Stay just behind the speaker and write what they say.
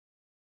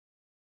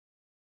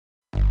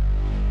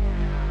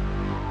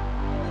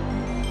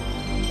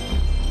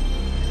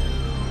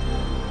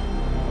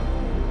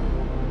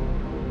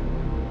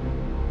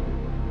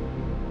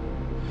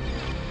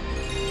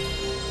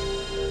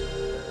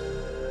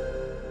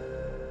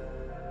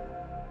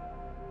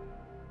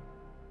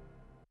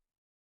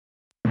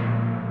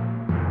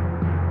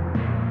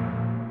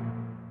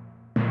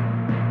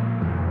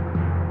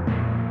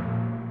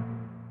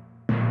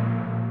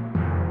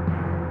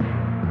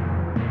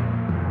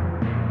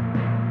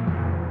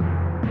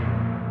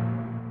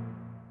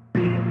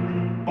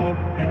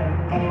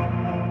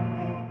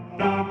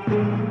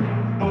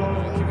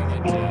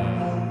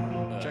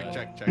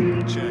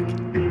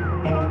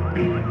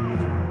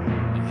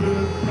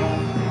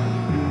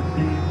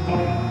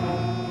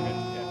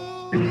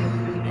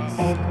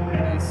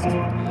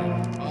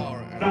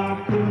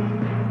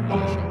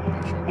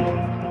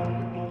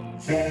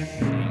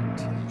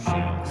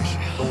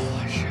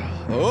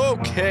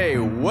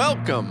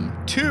welcome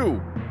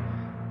to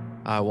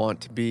I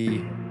Want to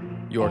Be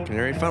Your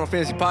Canary Final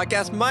Fantasy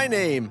Podcast. My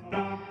name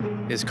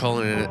is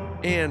Colin,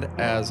 and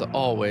as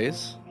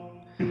always,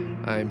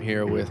 I'm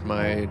here with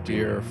my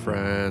dear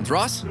friends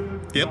Ross.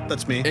 Yep,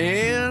 that's me.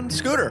 And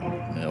Scooter.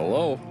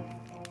 Hello.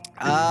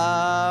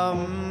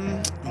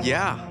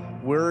 Yeah,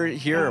 we're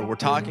here. We're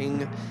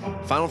talking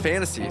Final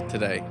Fantasy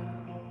today.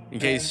 In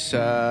case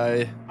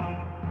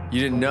you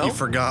didn't know. You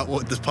forgot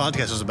what this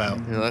podcast was about.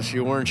 Unless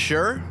you weren't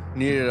sure,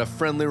 needed a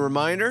friendly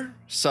reminder,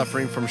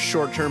 suffering from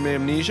short-term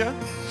amnesia.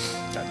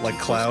 Like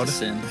Cloud.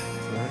 Sin.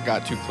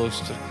 Got too close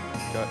to sin.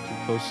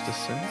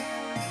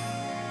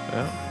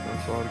 Yeah,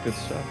 that's a lot of good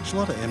stuff. There's a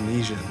lot of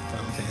amnesia in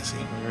Final Fantasy.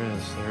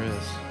 There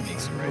is.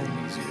 Makes the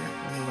writing easier.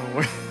 I don't know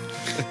where.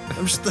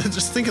 I'm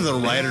just think of the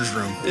writer's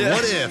room. Yeah.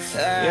 What if?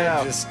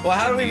 Yeah. Well,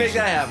 how do we make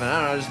that happen? I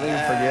don't know. I just think we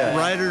forget.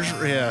 Writers,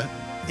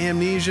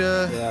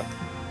 amnesia. Yeah.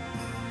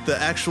 The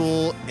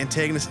actual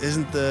antagonist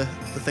isn't the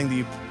thing that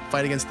you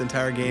fight against the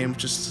entire game.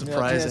 Just a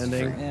surprise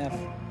ending.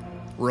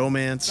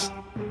 Romance.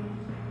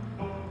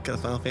 Got a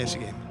Final Fantasy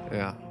game.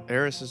 Yeah.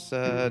 Eris is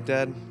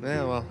dead.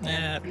 Yeah, well.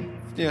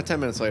 10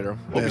 minutes later.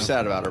 We'll be Yeah.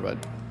 sad about her, but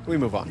we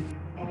move on.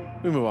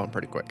 We move on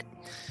pretty quick.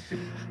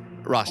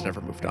 Ross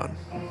never moved on.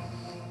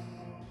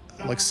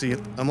 I'm like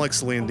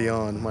Celine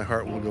Dion. My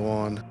heart will go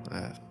on.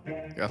 I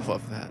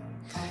love that.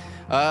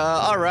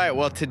 All right.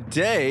 Well,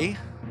 today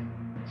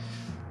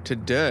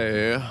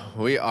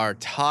we are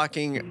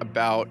talking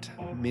about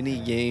mini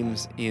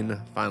games in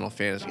Final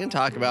Fantasy. We're going to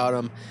talk about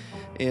them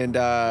and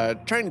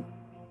try and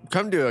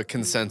come to a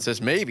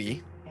consensus,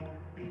 maybe,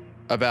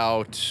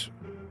 about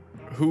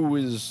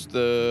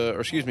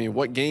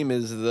what game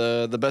is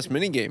the best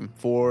mini game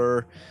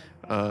for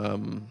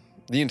the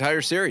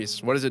entire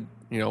series. What is it?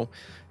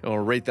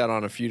 Rate that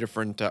on a few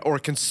different, or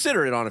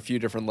consider it on a few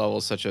different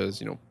levels, such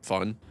as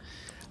fun.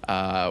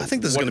 I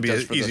think this is going to be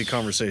an easy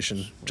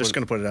conversation. Just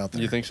going to put it out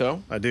there. You think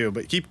so? I do,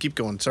 but keep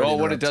going. Sorry. Well,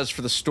 what it does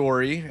for the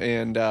story,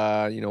 and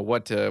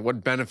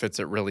what benefits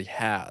it really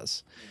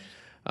has.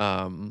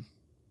 But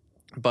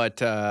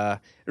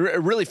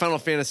really, Final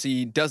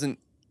Fantasy doesn't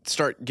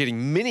start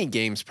getting mini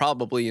games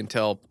probably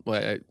until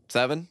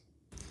 7.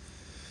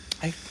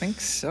 I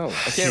think so.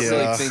 I can't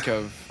really think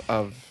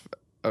of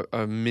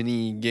a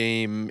mini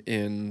game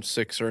in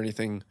 6 or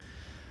anything.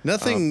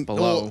 Nothing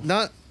below. Well,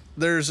 not.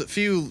 There's a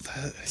few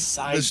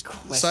Side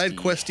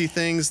questy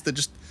things that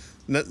just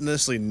not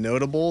necessarily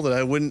notable that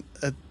I wouldn't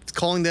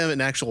calling them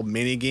an actual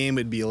mini game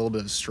would be a little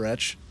bit of a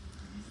stretch.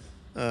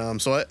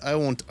 So I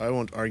won't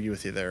argue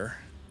with you there.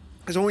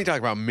 Because when we talk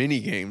about mini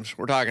games,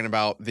 we're talking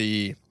about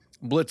the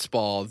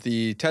Blitzball,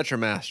 the Tetra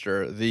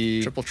Master,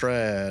 the Triple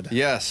Trad.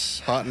 Yes.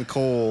 Hot and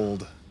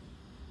Cold.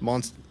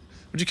 Would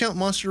you count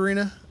Monster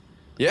Arena?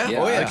 Yeah. Yeah,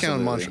 Oh yeah. I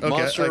count Monster. Okay,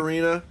 Monster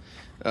Arena,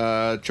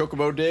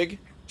 Chocobo Dig.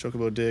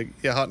 Chocobo Dig.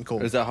 Yeah, Hot and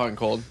Cold. Or is that Hot and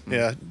Cold?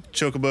 Yeah,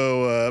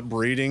 Chocobo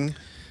Breeding.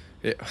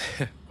 Yeah.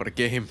 What a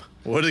game.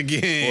 What a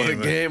game. What a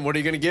game. What are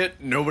you going to get?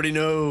 Nobody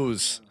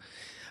knows.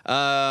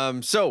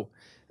 So,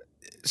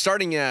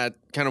 starting at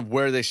kind of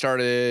where they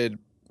started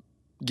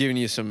giving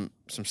you some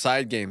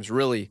side games,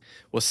 really,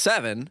 was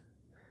 7.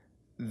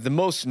 The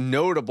most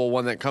notable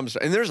one that comes,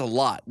 and there's a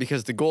lot,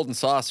 because the Golden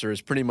Saucer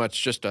is pretty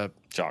much just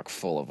Chock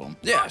full of them.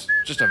 yeah,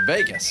 just a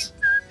Vegas.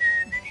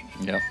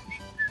 Yep.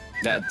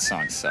 That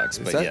song sucks,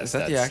 but that- yes, is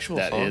that the actual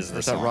that song? is Or the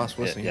is that song. Ross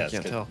whistling? Yeah, I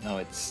can't it's tell. good.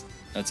 No,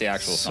 that's the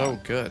actual So song.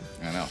 good.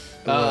 I know.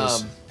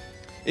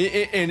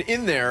 And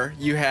in there,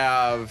 you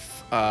have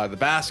the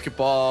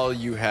basketball,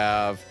 you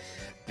have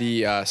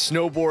the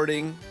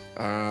snowboarding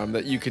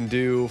that you can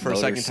do for a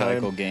second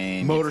time.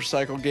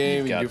 Motorcycle game.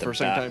 You've You got do for a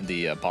second time.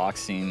 the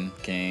boxing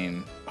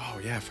game. Oh,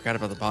 yeah, I forgot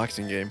about the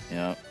boxing game.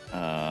 Yep.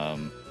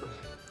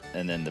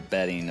 And then the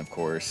betting, of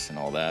course, and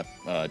all that.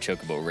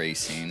 Chocobo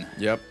racing.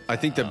 Yep. I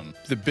think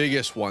the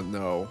biggest one,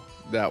 though,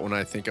 that when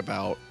I think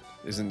about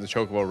isn't the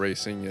Chocobo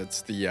racing,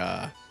 it's the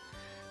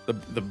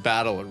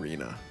battle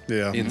arena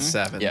in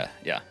 7.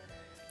 Yeah.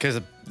 Because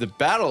the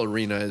battle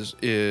arena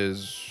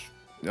is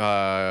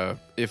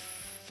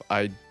if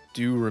I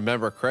do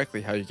remember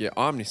correctly how you get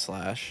Omni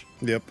Slash.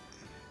 Yep.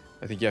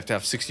 I think you have to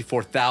have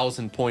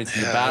 64,000 points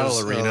in the battle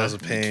arena. That was a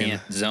pain. You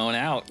can't zone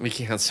out. We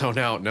can't zone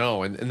out,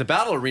 no. And the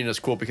battle arena is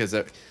cool because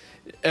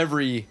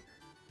every,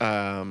 it's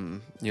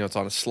on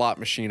a slot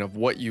machine of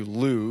what you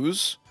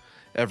lose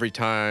every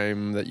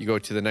time that you go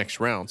to the next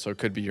round. So it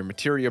could be your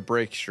materia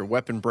breaks, your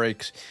weapon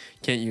breaks,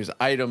 can't use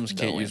items,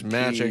 can't use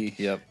magic.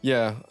 Yep.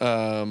 Yeah.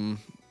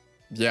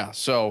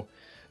 So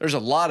there's a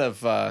lot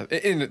of,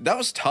 and that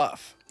was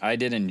tough. I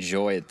did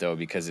enjoy it, though,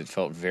 because it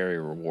felt very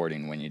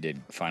rewarding when you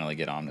did finally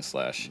get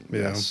Omnislash.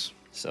 Yes.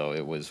 So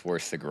it was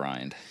worth the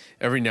grind.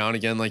 Every now and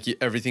again, like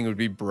everything would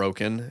be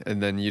broken,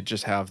 and then you'd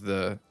just have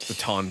the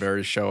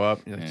Tonberries show up.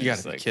 You're like, you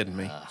gotta be kidding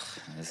me.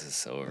 This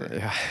is over.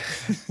 Yeah,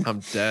 I'm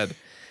dead.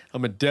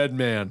 I'm a dead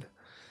man.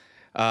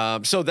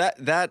 So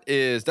that's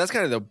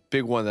kind of the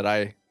big one that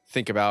I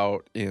think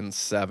about in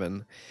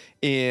 7,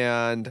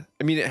 and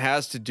I mean it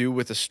has to do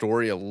with the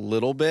story a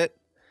little bit.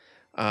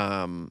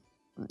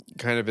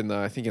 Kind of in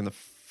the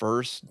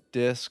first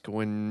disc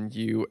when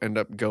you end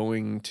up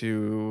going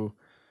to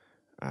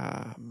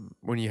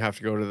when you have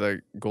to go to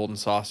the Golden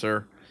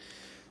Saucer.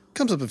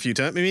 Comes up a few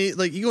times. Maybe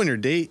like you go on your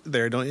date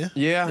there, don't you?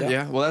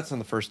 Yeah. Well, that's on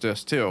the first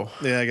disc too.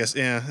 Yeah, I guess.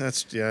 Yeah, I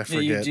Yeah,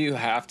 forget. you do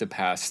have to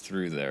pass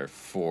through there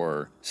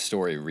for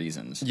story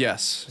reasons.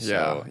 Yes.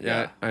 So,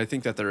 yeah. I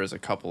think that there is a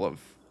couple of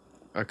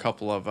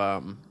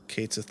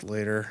Kate Sith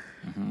later.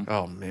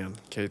 oh man,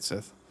 Kate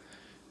Sith.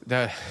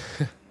 That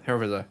there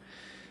was a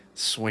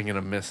swing and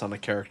a miss on a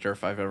character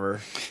if I've ever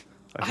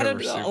I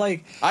don't know. seen.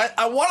 Like,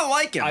 I want to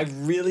like him. I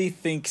really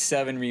think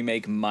 7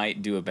 Remake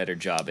might do a better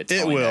job at It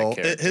telling will.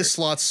 that character. His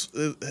slots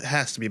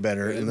has to be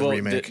better in the Well,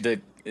 remake.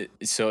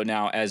 So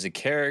now, as a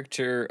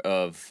character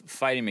of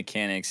fighting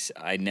mechanics,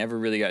 I never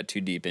really got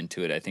too deep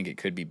into it. I think it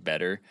could be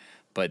better,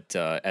 but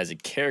as a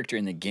character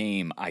in the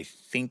game, I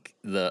think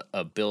the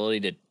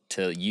ability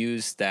to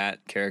use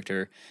that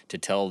character to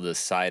tell the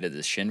side of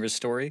the Shinra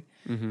story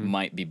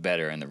might be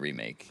better in the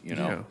remake. You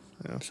know,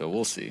 so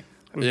we'll see.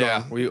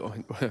 Yeah,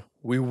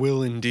 we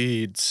will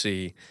indeed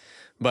see,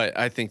 but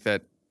I think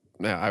that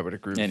I would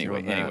agree with you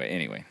on that.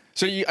 Anyway.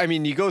 So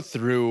you go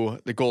through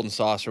the Golden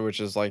Saucer, which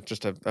is like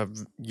just a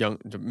young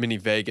mini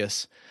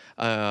Vegas,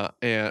 but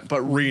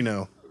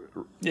Reno.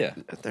 Yeah.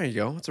 there you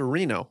go. It's a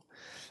Reno,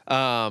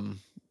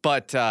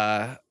 but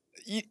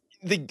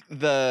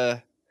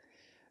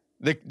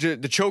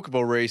the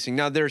chocobo racing.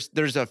 Now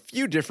there's a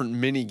few different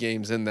mini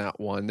games in that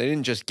one. They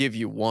didn't just give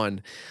you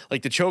one.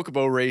 Like the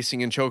chocobo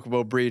racing and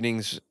chocobo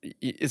breedings,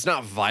 it's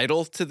not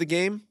vital to the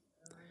game.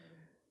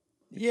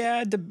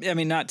 Yeah, I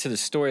mean, not to the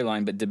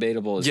storyline, but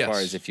debatable as Yes. far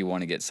as if you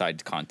want to get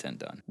side content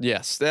done.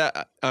 Yes,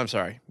 I'm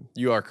sorry.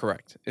 You are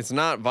correct. It's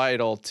not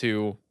vital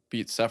to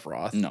beat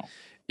Sephiroth. No,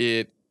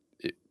 It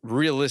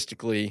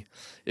realistically,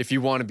 if you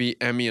want to beat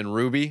Emmy and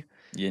Ruby,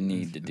 you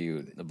need to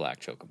do the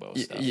black chocobo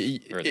stuff or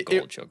the it,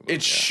 gold chocobo.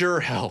 it sure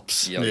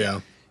helps. Yep.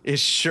 Yeah. It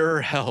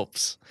sure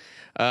helps.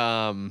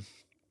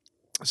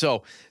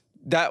 So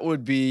that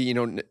would be,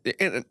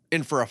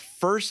 and for a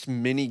first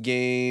mini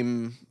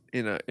game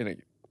in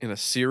a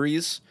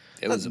series,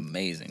 It was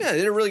amazing. yeah, they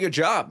did a really good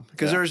job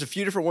because Yeah. there's a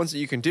few different ones that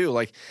you can do.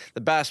 Like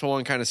the basketball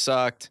one kind of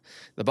sucked,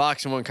 the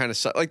boxing one kind of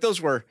sucked. Like those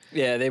were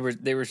Yeah, they were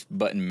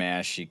button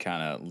mashy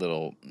kind of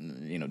little,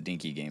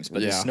 dinky games.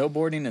 But the Yeah.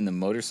 snowboarding and the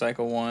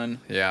motorcycle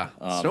one,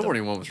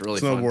 snowboarding one was really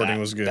fun. Snowboarding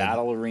was good.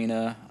 Battle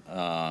Arena,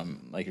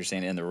 like you're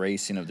saying, and the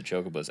racing of the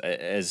chocobos,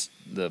 as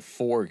the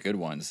 4 good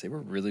ones, they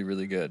were really,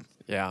 really good.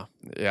 Yeah.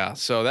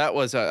 So that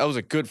was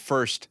a good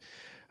first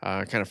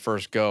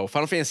first go.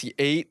 Final Fantasy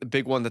VIII, the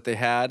big one that they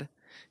had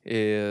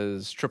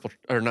is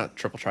not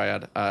triple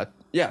triad.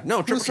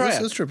 Triple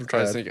triad. It's triple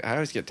triad. I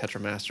always get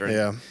Tetra Master.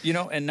 Yeah.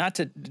 And not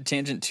to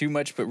tangent too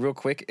much, but real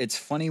quick, it's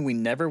funny we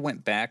never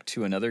went back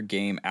to another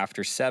game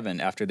after 7,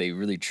 after they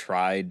really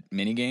tried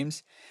mini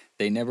games.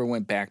 They never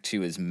went back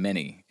to as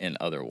many in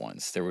other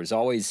ones. There was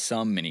always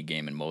some mini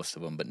game in most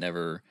of them, but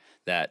never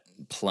that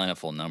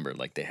plentiful number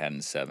like they had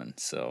in 7.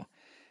 So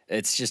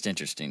it's just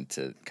interesting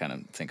to kind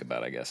of think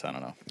about, I guess. I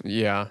don't know.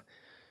 Yeah.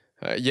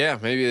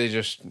 Maybe they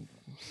just,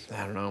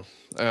 I don't know.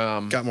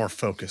 Got more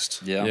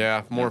focused.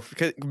 Yeah. More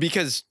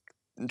because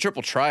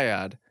Triple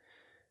Triad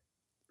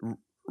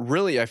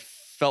really I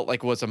felt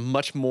like was a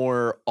much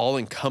more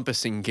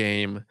all-encompassing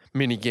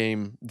mini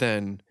game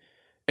than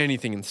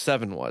anything in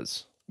 7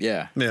 was.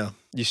 Yeah. Yeah.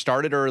 You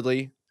started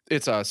early.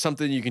 It's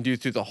something you can do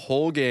through the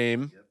whole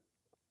game.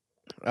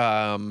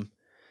 And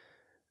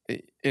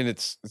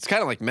it's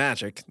kind of like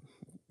Magic,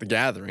 the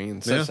Gathering, in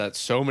the sense that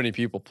so many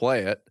people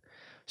play it.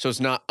 So it's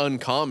not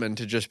uncommon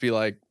to just be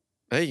like,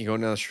 hey, you go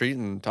down the street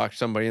and talk to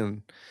somebody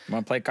and,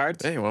 Want to play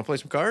cards? hey, you want to play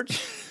some cards?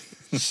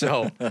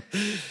 So,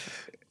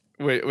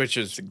 which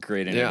is It's a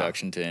great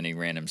introduction to any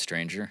random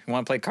stranger. You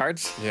want to play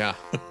cards? yeah.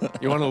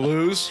 You want to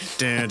lose?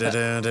 Dun, dun,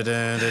 dun, dun,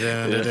 dun,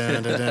 dun,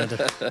 dun, dun, dun,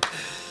 dun.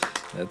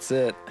 That's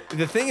it.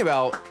 The thing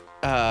about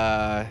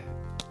the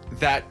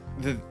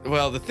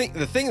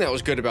thing that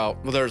was good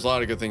about, there's a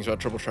lot of good things about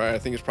Triple Triad. I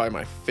think it's probably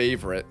my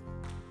favorite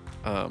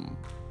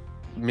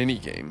mini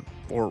game,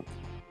 or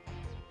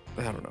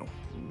I don't know.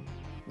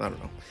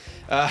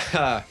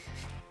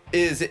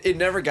 Is it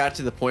never got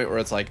to the point where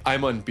it's like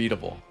I'm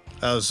unbeatable.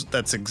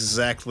 That's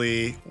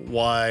exactly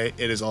why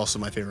it is also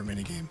my favorite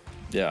minigame.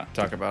 Yeah.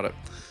 Talk about it.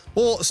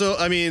 Well, so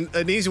I mean,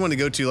 an easy one to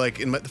go to, like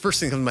the first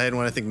thing that comes to my head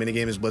when I think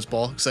minigame is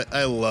Blitzball, because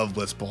I love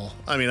Blitzball.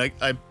 I mean,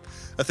 I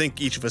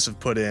think each of us have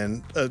put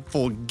in a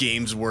full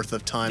game's worth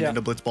of time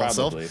into Blitzball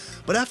probably.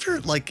 itself. But after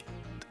like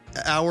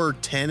hour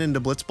 10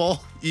 into Blitzball,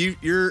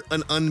 you're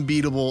an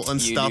unbeatable,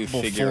 unstoppable you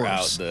do figure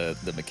force. out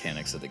the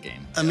mechanics of the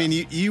game. I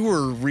mean, you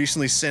were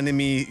recently sending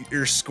me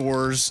your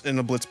scores in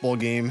a Blitzball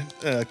game,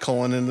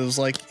 Cullen, and it was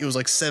like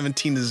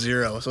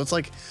 17-0. So it's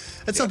like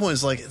at some point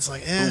it's like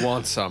Who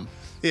wants some?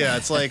 yeah,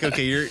 it's like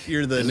okay,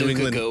 you're the New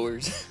England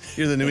goers.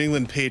 you're the New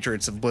England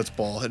Patriots of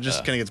Blitzball. It just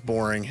kind of gets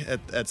boring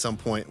at some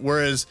point.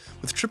 Whereas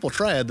with Triple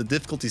Triad, the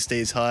difficulty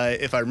stays high,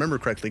 if I remember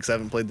correctly, because I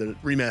haven't played the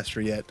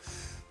remaster yet,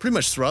 pretty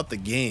much throughout the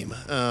game.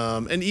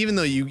 And even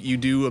though you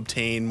do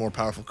obtain more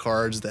powerful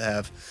cards that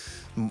have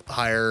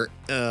higher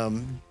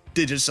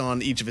digits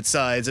on each of its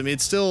sides, I mean,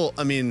 it's still,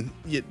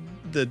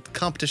 the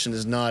competition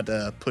is not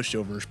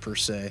pushovers per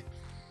se.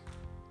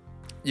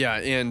 Yeah,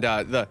 and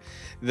the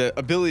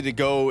ability to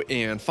go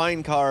and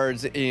find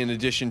cards, in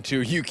addition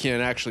to you can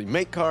actually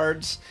make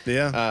cards,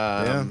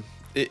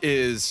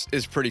 is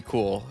pretty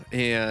cool.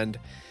 And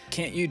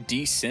can't you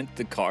desynth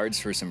the cards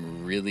for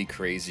some really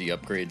crazy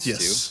upgrades too?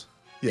 Yes.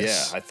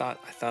 Yeah, I thought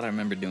I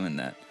remember doing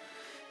that.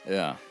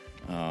 Yeah,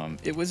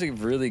 it was a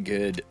really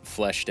good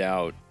fleshed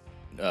out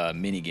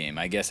mini game.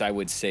 I guess I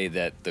would say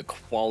that the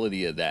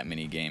quality of that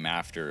mini game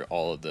after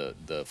all of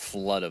the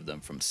flood of them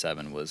from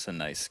 7 was a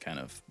nice kind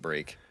of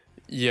break.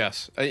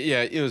 yes,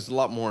 yeah, it was a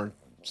lot more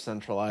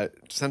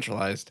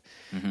centralized.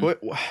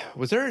 What,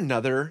 was there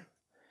another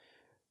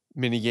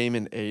mini game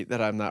in 8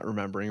 that I'm not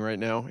remembering right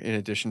now? In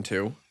addition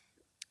to,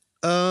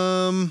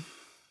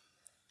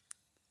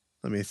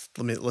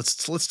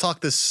 let's talk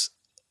this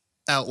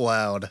out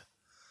loud.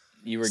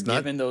 You were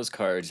given those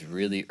cards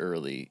really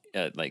early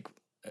at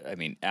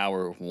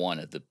hour 1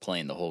 of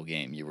playing the whole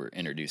game. You were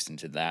introduced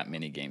into that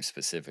mini game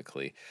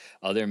specifically.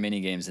 Other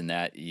mini games in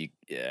that,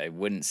 I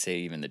wouldn't say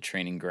even the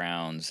training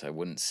grounds. I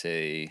wouldn't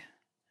say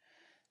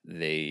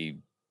they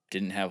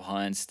didn't have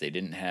hunts. They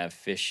didn't have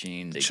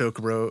fishing.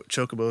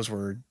 Chocobos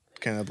were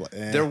kind of like.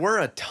 there were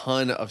a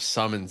ton of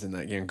summons in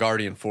that game,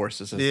 guardian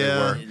forces as they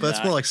were. But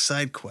it's more like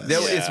side quests.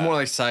 It's more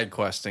like side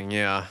questing.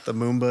 Yeah, the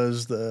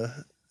Moombas, the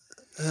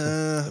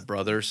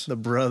brothers.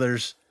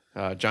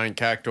 Giant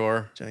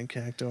Cactor.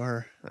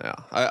 Yeah,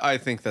 I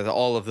think that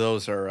all of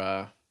those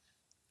are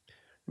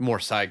more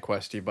side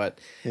questy, but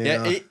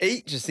yeah,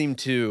 8 just seemed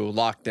to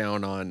lock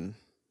down on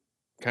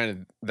kind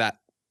of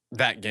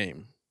that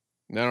game.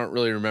 And I don't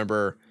really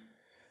remember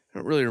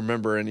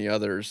any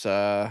others.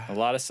 A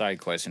lot of side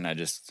questing that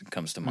just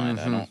comes to mind.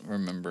 I don't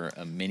remember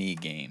a mini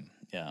game.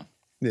 Yeah.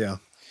 Yeah.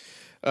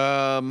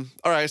 All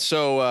right,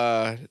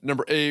 so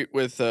number 8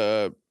 with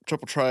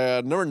Triple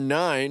Triad. Number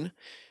 9.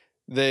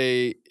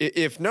 I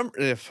said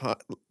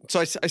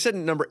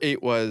number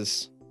 8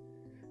 was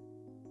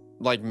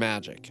like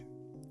Magic,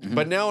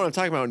 but now when I'm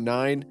talking about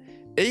 9,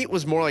 8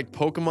 was more like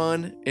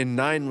Pokemon and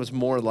 9 was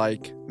more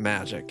like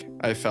Magic.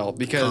 I felt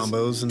because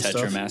combos and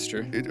Tetra stuff.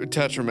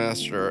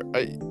 Master.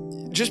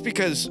 Just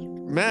because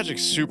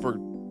Magic's super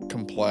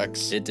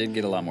complex. It did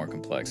get a lot more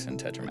complex in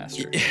Tetra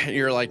Master.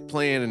 You're like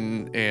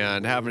playing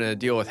and having to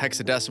deal with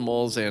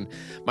hexadecimals, and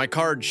my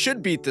card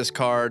should beat this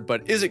card,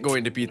 but is it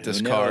going to beat this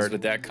Who knows, card?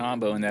 with that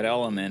combo and that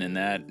element and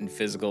that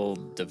physical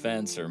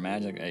defense or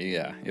magic?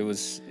 Yeah, it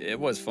was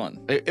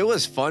fun. It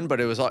was fun, but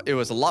it was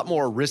a lot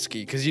more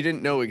risky because you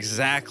didn't know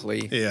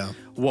exactly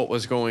what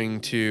was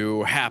going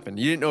to happen.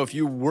 You didn't know if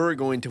you were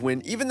going to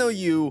win, even though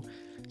you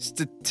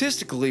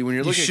statistically, when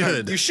you're looking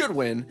at you should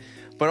win.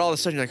 But all of a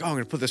sudden, you're like, oh, I'm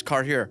going to put this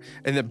card here.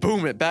 And then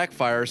boom, it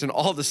backfires. And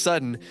all of a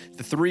sudden,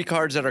 the 3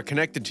 cards that are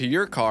connected to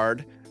your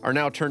card are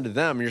now turned to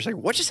them. And you're just like,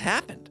 what just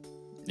happened?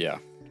 Yeah.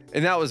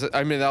 And that was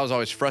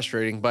always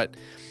frustrating. But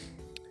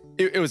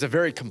it was a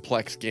very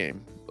complex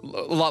game. A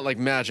lot like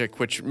Magic,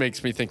 which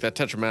makes me think that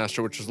Tetra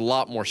Master, which was a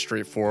lot more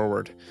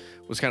straightforward,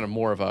 was kind of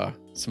more of a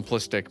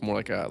simplistic, more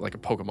like a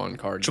Pokemon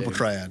card Triple game.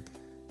 Triad.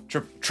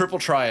 Triple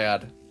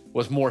Triad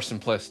was more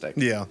simplistic.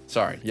 Yeah.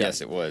 Sorry. Yes,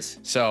 it was.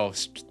 So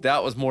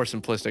that was more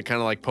simplistic, kind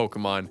of like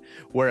Pokemon,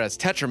 whereas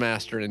Tetra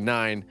Master in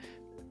 9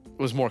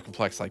 was more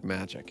complex like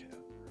Magic.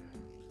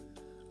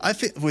 I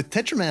feel with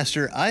Tetra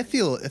Master,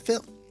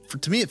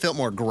 to me it felt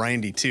more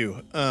grindy too.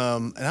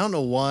 And I don't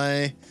know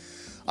why.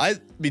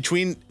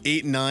 Between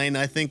 8 and 9,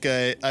 I think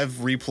I've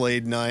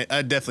replayed 9.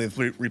 I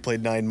definitely have replayed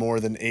 9 more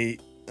than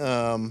 8.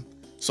 So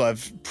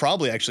I've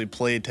probably actually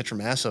played Tetra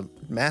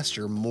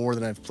Master more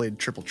than I've played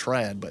Triple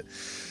Triad, but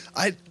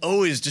I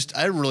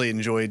really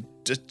enjoyed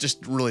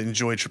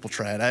Triple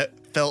Triad. I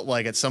felt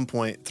like at some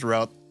point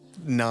throughout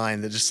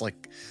 9 that just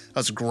like I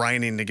was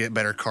grinding to get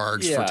better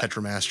cards for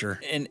Tetra Master.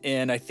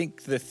 And I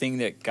think the thing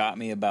that got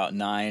me about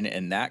 9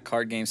 and that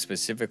card game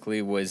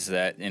specifically was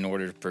that in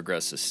order to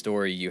progress the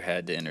story, you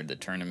had to enter the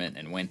tournament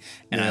and win.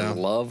 And I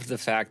loved the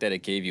fact that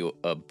it gave you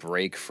a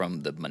break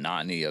from the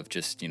monotony of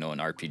just, an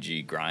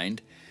RPG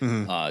grind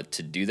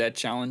to do that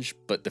challenge.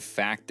 But the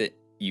fact that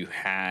you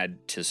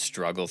had to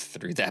struggle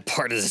through that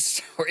part of the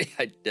story,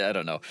 I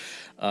don't know.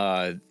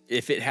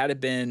 If it had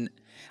been...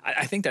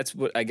 I think that's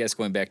what, I guess,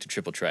 going back to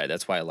Triple Triad,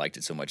 that's why I liked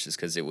it so much, is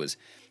because it was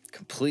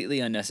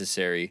completely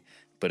unnecessary,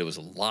 but it was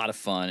a lot of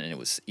fun, and it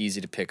was easy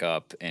to pick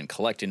up, and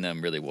collecting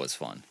them really was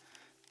fun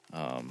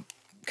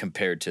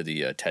compared to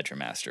the Tetra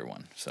Master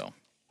one. So,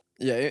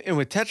 yeah, and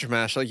with Tetra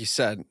Master, like you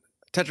said,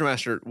 Tetra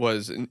Master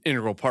was an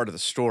integral part of the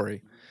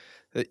story.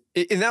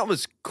 And that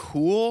was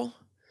cool,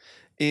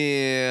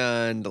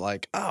 and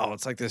like, oh,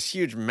 it's like this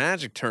huge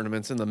Magic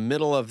tournament's in the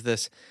middle of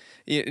this,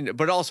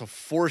 but it also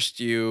forced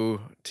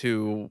you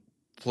to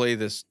play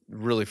this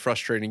really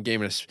frustrating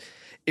game. And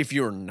if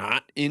you're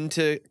not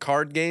into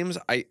card games,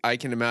 I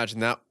can imagine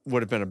that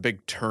would have been a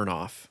big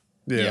turnoff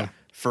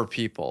for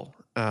people.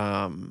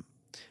 Final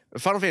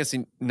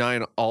Fantasy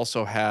IX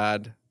also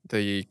had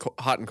the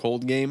hot and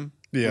cold game,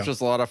 which was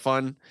a lot of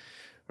fun.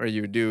 Where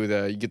you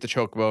get the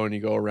chocobo and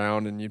you go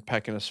around and you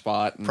peck in a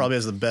spot. And, probably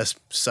has the best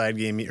side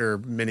game or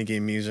mini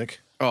game music.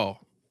 Oh,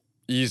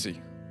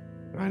 easy.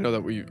 I know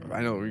that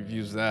we've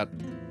used that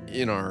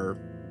in our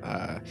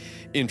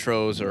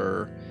intros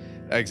or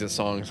exit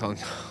songs on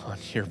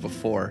here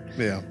before.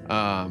 Yeah.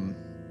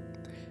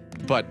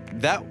 But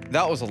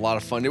that was a lot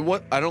of fun.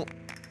 I don't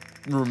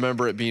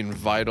remember it being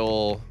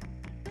vital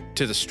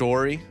to the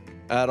story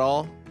at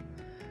all,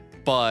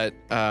 but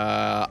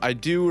I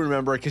do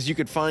remember because you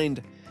could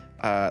find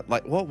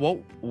like what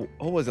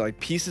was it, like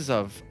pieces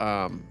of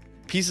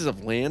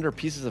land or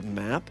pieces of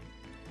map.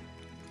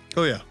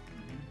 Oh yeah,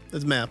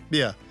 it's map.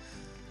 Yeah,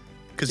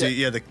 because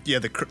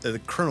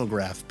the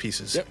chronograph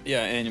pieces. Yep.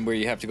 Yeah, and where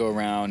you have to go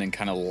around and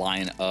kind of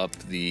line up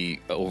the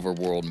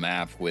overworld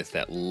map with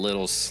that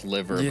little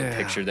sliver of a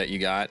picture that you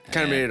got.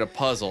 Kind of made it a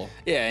puzzle.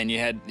 Yeah, and you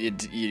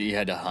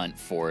had to hunt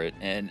for it.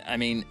 And I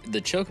mean,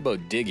 the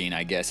chocobo digging,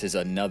 I guess, is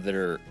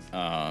another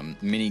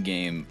mini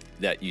game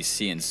that you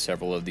see in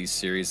several of these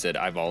series that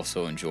I've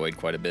also enjoyed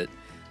quite a bit.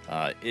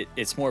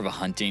 It's more of a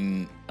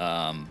hunting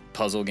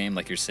puzzle game,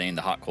 like you're saying,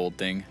 the hot cold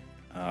thing.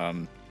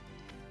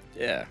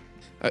 Yeah.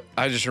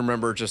 I just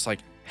remember just like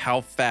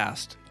how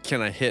fast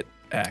can I hit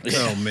X?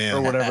 Oh man,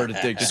 or whatever to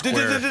dig. Just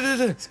square.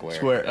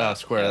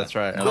 That's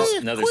right.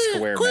 Another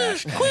square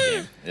mash kind of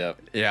game.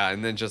 Yep. Yeah,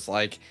 and then just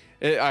like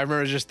I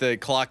remember just the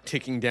clock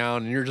ticking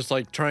down, and you're just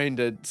like trying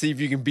to see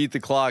if you can beat the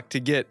clock to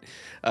get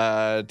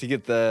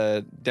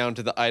the down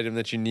to the item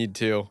that you need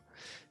to.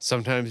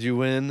 Sometimes you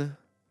win,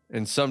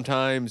 and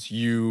sometimes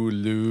you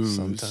lose.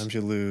 Sometimes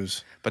you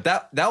lose. But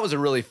that was a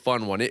really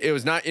fun one. It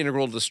was not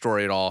integral to the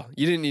story at all.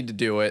 You didn't need to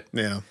do it.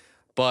 Yeah.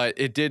 But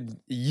it did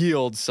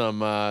yield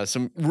some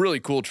really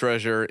cool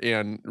treasure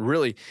and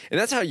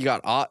that's how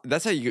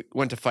you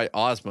went to fight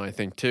Ozma, I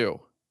think,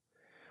 too,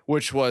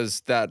 which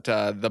was that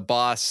the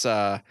boss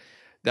that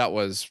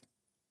was,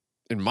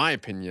 in my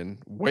opinion,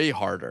 way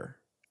harder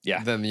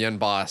than the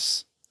end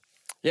boss.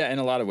 Yeah, in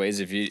a lot of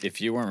ways,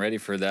 if you weren't ready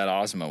for that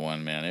Ozma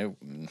one,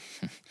 man,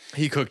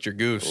 he cooked your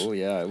goose. Oh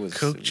yeah, it was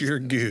cooked your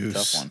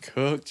goose. Tough one.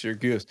 Cooked your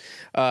goose.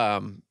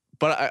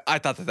 But I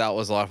thought that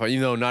was a lot of fun,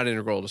 even though not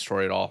integral to the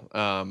story at all.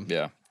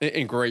 Yeah.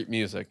 And great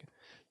music.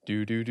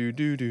 Do do do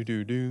do do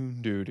do do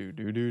do do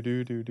do do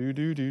do do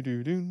do do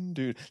do do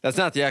do. That's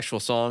not the actual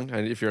song.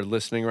 If you're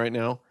listening right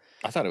now,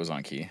 I thought it was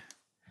on key.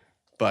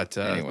 But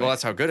anyway. Well,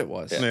 that's how good it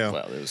was. Yeah.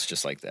 Well, it was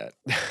just like that.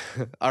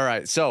 All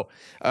right. So,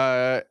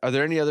 are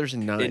there any others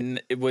in 9?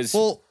 It was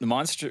the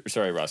monster.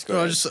 Sorry, Ross.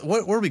 Go ahead.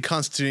 What are we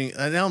constituting?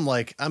 Now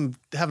I'm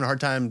having a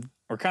hard time.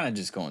 We're kind of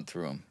just going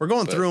through them. We're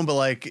going through them, but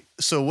like,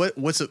 so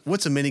what's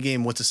a mini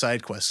game? What's a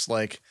side quest?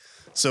 Like,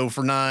 so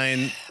for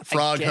 9,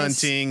 frog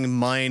hunting,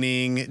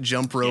 mining,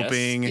 jump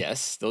roping.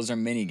 Yes, those are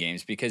mini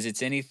games because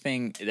it's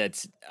anything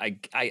that's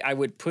I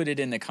would put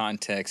it in the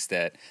context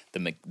that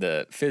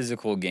the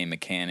physical game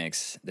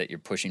mechanics that you're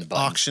pushing buttons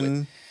auction.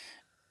 With.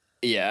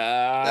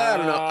 Yeah,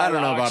 I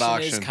don't know about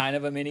auction. It's kind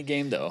of a mini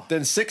game though.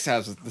 Then 6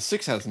 has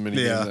the mini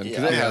game then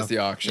because it has the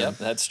auction. Yep,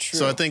 that's true.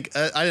 So I think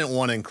I didn't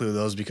want to include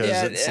those because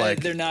it's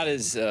like they're not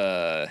as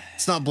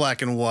it's not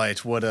black and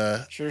white. What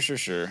a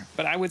sure.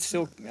 But I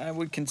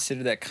would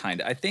consider that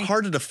kind of. I think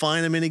hard to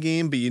define a mini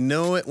game, but you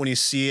know it when you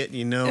see it. And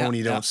you know when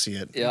you don't see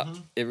it. Yeah,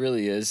 it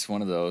really is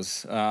one of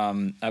those.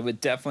 I would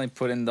definitely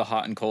put in the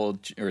hot and cold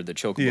or the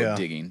chocobo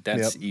digging.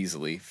 That's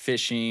easily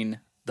fishing.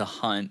 The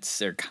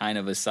hunts are kind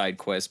of a side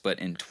quest, but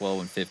in 12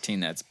 and 15,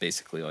 that's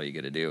basically all you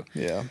got to do.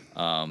 Yeah.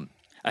 I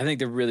think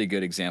the really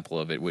good example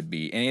of it would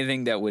be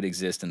anything that would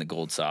exist in the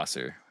gold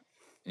saucer.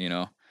 You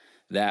know,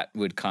 that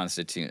would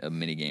constitute a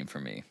mini game for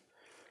me.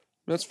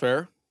 That's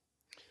fair.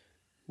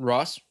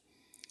 Ross,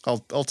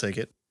 I'll take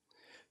it.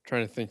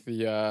 Trying to think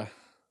I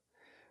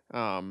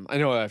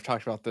know I've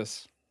talked about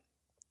this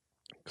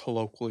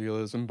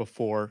colloquialism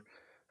before.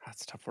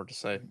 That's a tough word to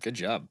say. Good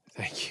job.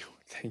 Thank you.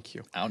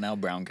 How now,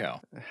 brown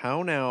cow?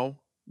 How now,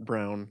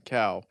 brown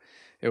cow?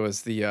 It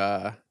was the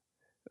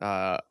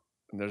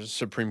there's a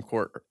Supreme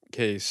Court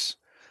case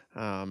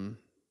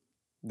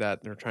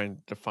that they're trying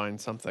to define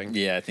something.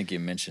 Yeah, I think you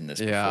mentioned this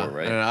before,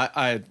 right? And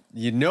I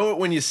you know it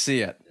when you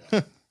see it.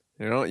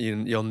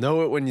 You'll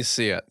know it when you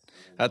see it.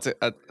 That's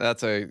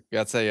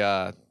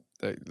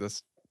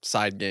this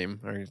side game.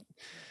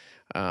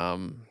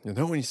 You'll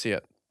know when you see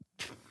it.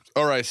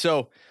 All right,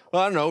 so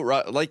I don't know,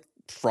 like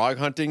frog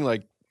hunting,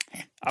 like.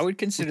 I would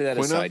consider that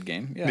a side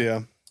game.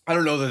 Yeah. I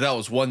don't know that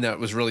was one that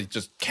was really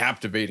just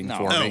captivating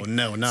for me.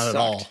 No, not at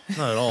all.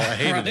 Not at all. I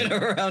hated it.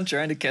 Running around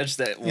trying to catch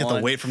that one. You have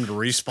to wait for him to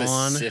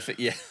respawn.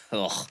 Yeah.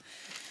 Ugh.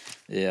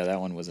 Yeah, that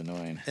one was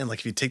annoying. And like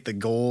if you take the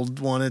gold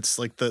one, it's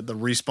like the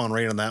respawn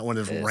rate on that one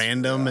is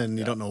random and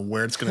you don't know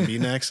where it's going to be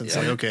next. It's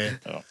like, okay.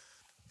 Oh.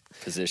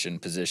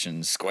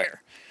 Position,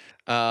 square.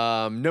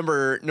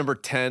 Number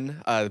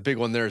 10, the big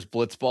one there is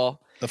Blitzball.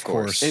 Of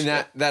course. And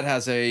that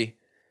has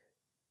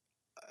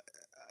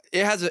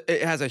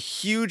it has a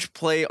huge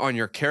play on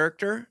your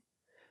character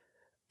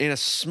and a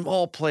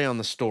small play on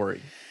the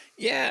story.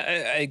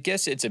 Yeah, I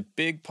guess it's a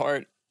big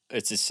part.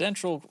 It's a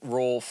central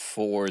role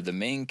for the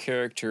main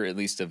character, at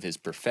least of his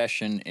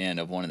profession,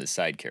 and of one of the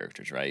side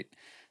characters, right?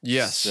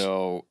 Yes.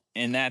 So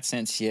in that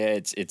sense, yeah,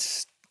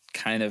 it's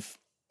kind of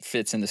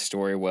fits in the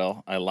story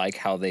well. I like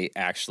how they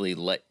actually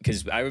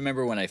because I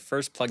remember when I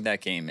first plugged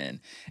that game in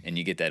and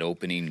you get that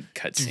opening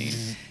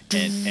cutscene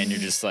and you're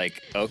just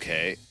like,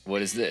 okay,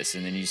 what is this?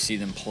 And then you see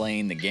them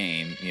playing the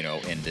game, you know,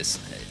 in this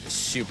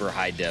super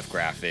high def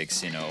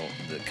graphics, you know,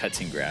 the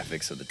cutscene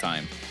graphics of the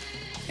time.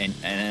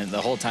 And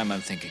the whole time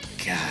I'm thinking,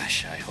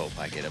 gosh, I hope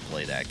I get to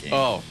play that game.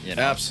 Oh, you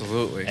know?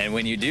 absolutely. And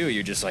when you do,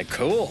 you're just like,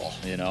 cool,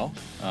 you know?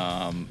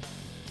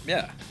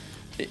 Yeah.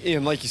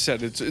 And like you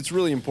said, it's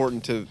really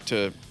important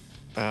to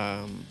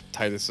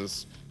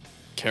Titus's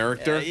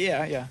character.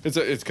 Yeah. It's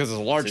because it's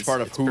a large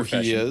part of who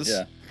he is.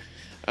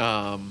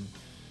 Yeah.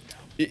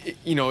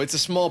 You know, it's a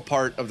small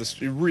part of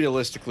this.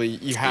 Realistically,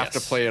 you have to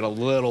play it a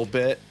little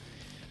bit,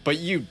 but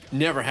you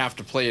never have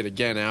to play it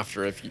again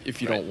after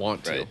if you don't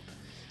want to.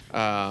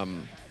 Right.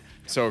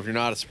 So if you're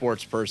not a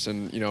sports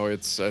person, you know,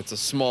 it's a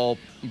small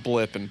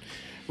blip, and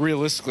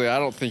realistically, I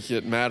don't think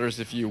it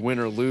matters if you win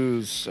or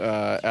lose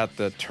at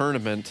the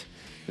tournament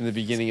in the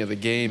beginning of the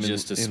game.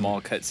 Just a small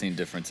cutscene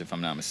difference, if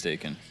I'm not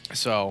mistaken.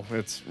 So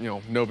it's, you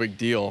know, no big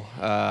deal.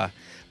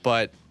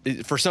 But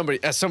for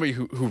somebody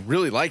who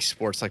really likes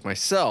sports like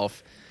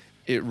myself,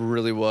 it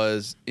really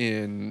was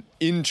an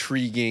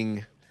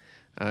intriguing.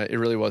 It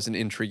really was an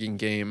intriguing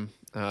game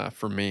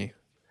for me.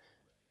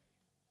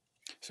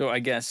 So I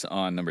guess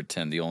on number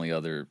 10, the only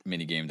other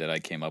mini game that I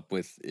came up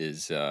with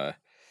is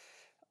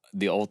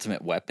the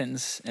ultimate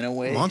weapons in a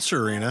way.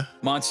 Monster Arena.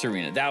 Monster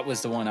Arena. That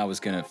was the one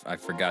I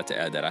forgot to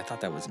add that. I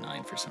thought that was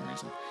 9 for some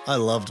reason. I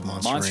loved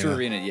Monster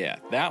Arena, yeah.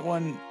 That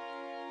one,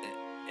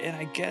 and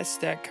I guess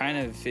that kind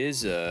of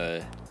is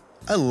a...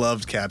 I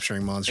loved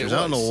capturing monsters.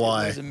 I don't know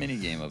why. It was a mini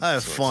game of I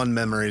have sorts. fond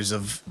memories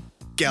of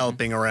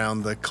galloping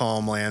around the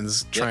calm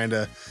lands trying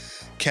to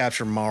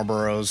capture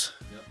Marlboros.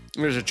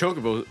 There's a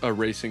chocobo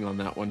racing on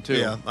that one too.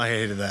 Yeah, I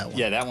hated that one.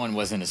 Yeah, that one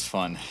wasn't as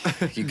fun.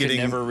 You could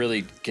never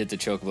really get the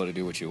chocobo to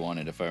do what you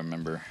wanted, if I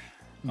remember.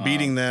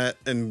 Beating that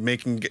and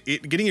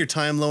getting your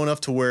time low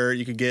enough to where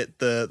you could get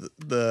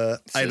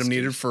the item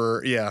needed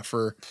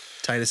for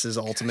Titus's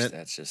ultimate.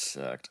 That just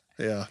sucked.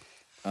 Yeah.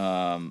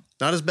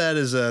 Not as bad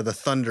as the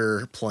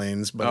Thunder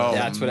Plains, but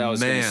that's what I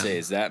was going to say.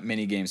 Is that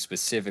mini game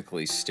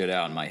specifically stood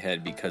out in my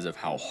head because of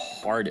how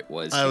hard it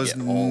was. I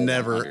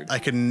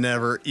could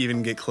never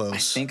even get close. I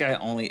think I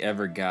only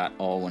ever got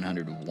all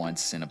 100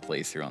 once in a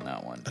playthrough on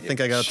that one. I think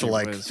I got to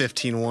like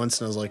 15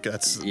 once, and I was like,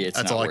 that's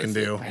all I can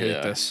do. I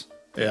hate this.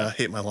 Yeah, I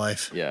hate my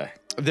life. Yeah.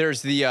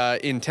 There's the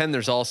in 10.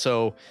 There's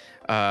also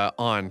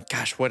on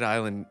what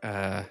island?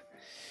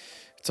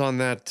 It's on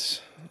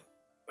that.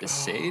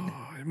 Besaid?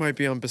 It might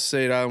be on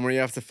Besaid Island, where you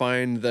have to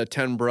find the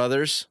 10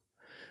 brothers,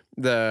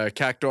 the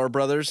Cactuar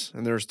brothers,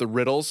 and there's the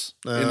Riddles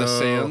in the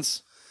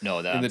sands. No,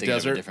 in I'm the thinking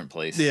desert. of a different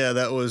place. Yeah,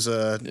 that was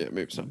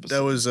maybe it's not Besaid.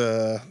 that was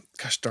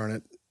gosh darn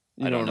it.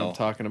 I don't know what I'm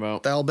talking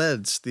about. The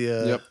Albeds.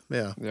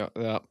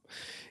 Yeah.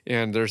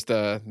 And there's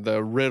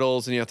the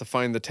Riddles, and you have to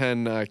find the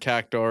 10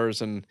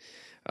 Cactuars, and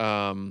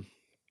I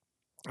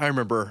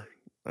remember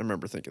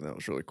thinking that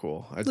was really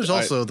cool. There's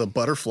also the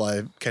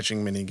butterfly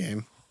catching mini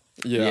game.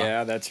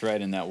 Yeah, that's right.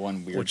 In that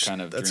one weird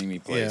kind of dreamy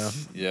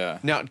place. Yeah.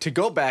 Now, to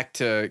go back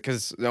to,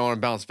 because I want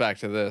to bounce back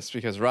to this,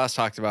 because Ross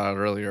talked about it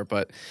earlier,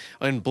 but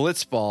in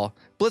Blitzball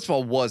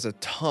was a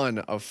ton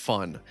of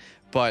fun,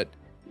 but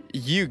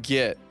you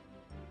can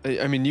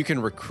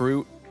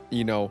recruit,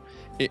 you know,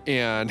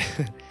 and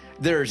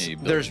there's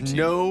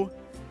no,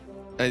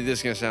 this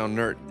is going to sound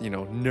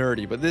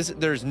nerdy, but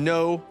there's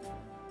no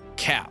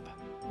cap.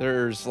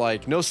 There's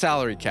like no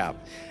salary cap.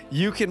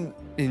 You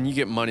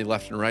get money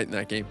left and right in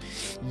that game.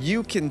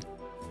 You can,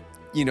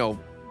 you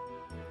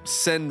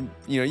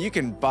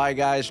can buy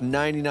guys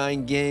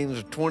 99 games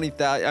or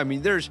 20,000. I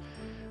mean,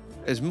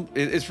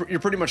 you're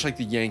pretty much like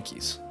the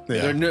Yankees.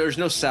 Yeah. There's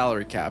no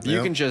salary cap.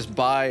 You can just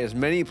buy as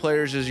many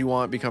players as you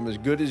want, become as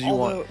good as you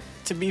want.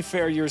 To be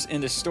fair, in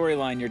the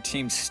storyline, your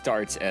team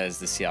starts as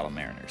the Seattle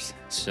Mariners.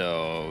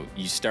 So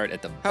you start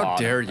at the bottom. How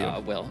dare you?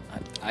 I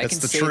That's can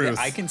the say truth.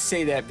 that. I can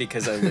say that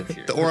because I live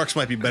here. The Orcs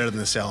might be better than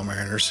the Seattle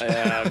Mariners.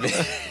 At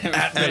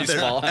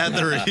baseball.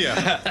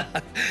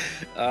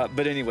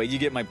 But anyway, you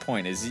get my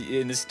point. Is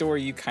in the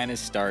story, you kind of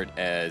start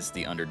as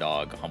the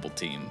underdog, humble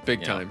team.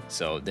 Big time.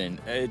 So then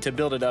to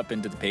build it up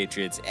into the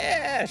Patriots,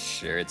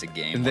 sure, it's a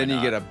game. And then you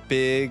get a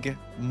big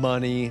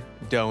money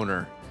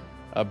donor.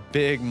 A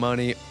big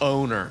money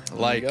owner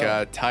like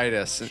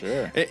Titus.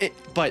 Sure.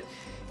 But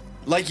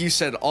like you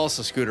said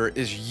also, Scooter,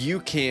 is you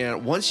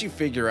can, once you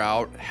figure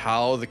out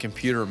how the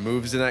computer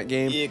moves in that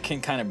game, it can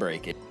kind of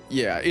break it.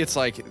 Yeah, it's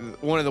like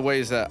one of the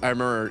ways that I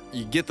remember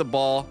you get the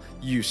ball,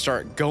 you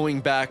start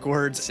going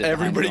backwards,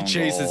 everybody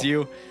chases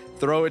you,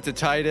 throw it to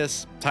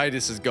Titus,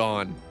 Titus is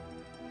gone.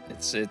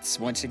 It's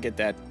once you get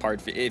that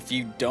part, if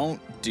you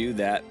don't do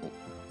that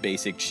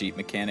basic cheat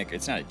mechanic,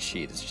 it's not a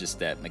cheat, it's just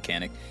that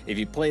mechanic. If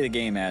you play the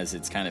game as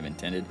it's kind of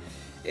intended,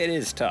 it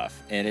is tough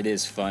and it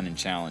is fun and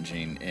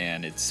challenging,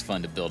 and it's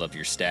fun to build up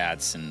your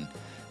stats, and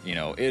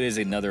it is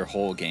another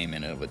whole game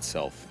in and of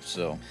itself.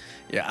 So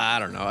yeah, I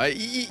don't know.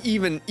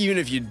 Even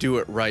if you do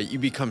it right, you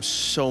become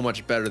so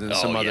much better than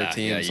some other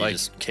teams. Yeah, you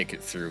just kick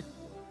it through.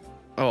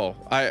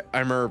 I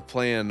remember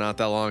playing not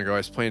that long ago. I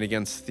was playing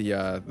against the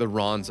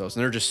Ronzos,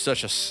 and they're just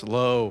such a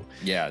slow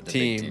the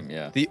team. big team,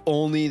 yeah. The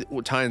only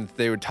time that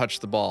they would touch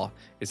the ball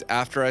is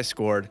after I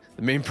scored.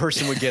 The main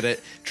person would get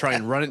it, try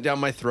and run it down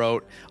my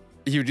throat.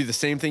 He would do the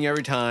same thing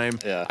every time.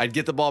 Yeah. I'd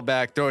get the ball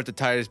back, throw it to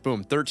Titus,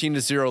 boom,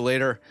 13-0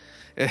 later.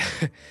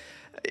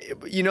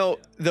 You know,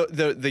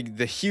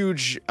 the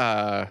huge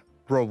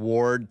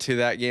reward to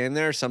that game,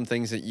 there are some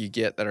things that you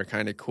get that are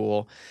kind of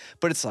cool,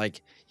 but it's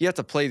like you have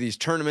to play these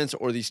tournaments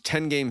or these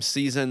 10-game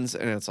seasons,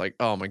 and it's like,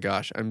 oh my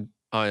gosh,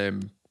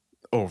 I'm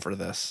over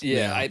this.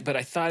 Yeah. But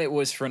I thought it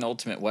was for an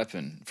ultimate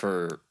weapon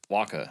for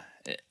Waka.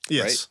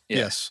 Yes. Right? Yeah.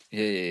 Yes.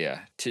 Yeah.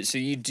 So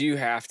you do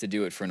have to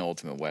do it for an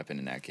ultimate weapon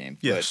in that game.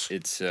 Yes. But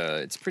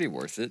it's pretty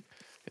worth it.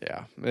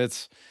 Yeah,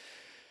 it's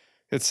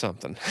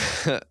something.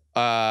 It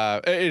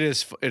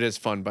is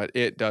fun, but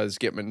it does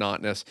get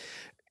monotonous,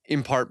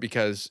 in part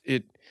because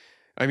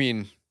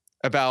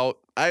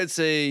I'd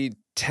say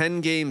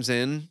 10 games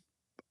in,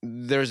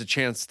 there's a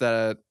chance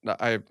that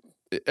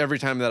every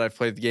time that I've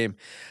played the game,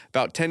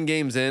 about 10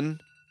 games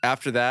in,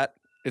 after that,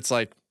 it's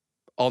like,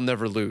 I'll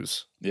never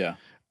lose. Yeah.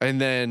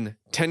 And then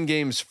 10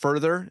 games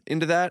further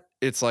into that,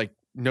 it's like,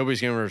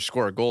 nobody's going to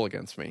score a goal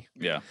against me.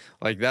 Yeah.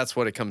 Like, that's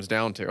what it comes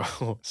down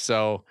to.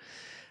 So,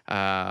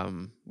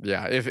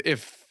 yeah,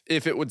 if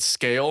it would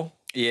scale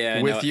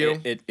with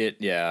you.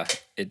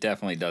 It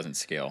definitely doesn't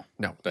scale.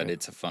 No. But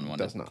it's a fun one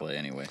to play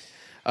anyway.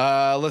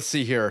 Let's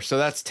see here. So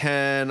that's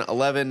 10,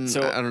 11.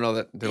 So, I don't know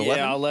that. 11?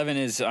 Yeah, 11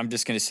 is, I'm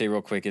just going to say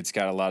real quick, it's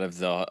got a lot of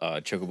the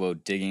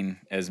chocobo digging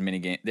as mini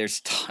game. There's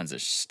tons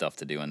of stuff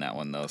to do in that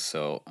one, though.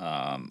 So,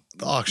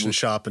 the auction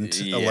shop in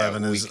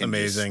 11 is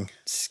amazing.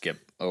 Skip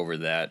over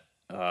that.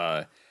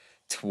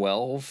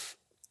 12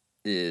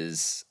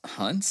 is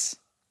hunts.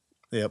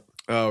 Yep.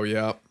 Oh,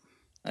 yeah.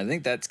 I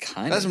think that's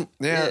kind of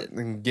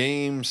it.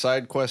 Game,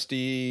 side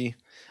questy.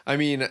 I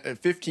mean,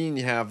 15,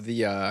 you have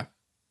the,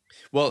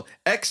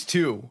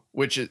 X2,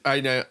 which is,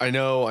 I know,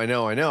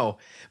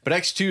 but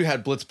X2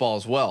 had Blitzball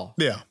as well.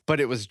 Yeah. But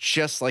it was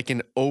just like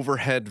an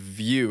overhead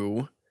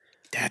view.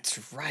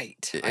 That's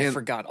right. I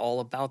forgot all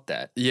about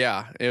that.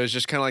 Yeah. It was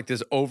just kind of like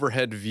this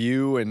overhead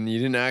view, and you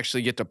didn't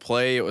actually get to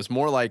play. It was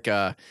more like,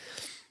 I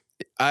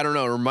don't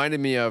know, it reminded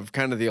me of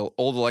kind of the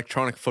old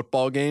electronic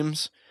football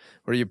games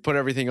where you put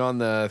everything on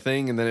the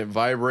thing and then it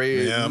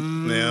vibrated.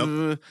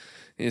 Yep.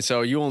 And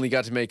so you only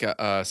got to make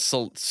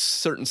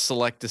certain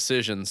select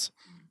decisions.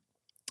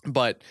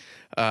 But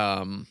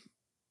because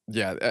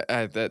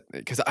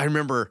I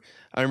remember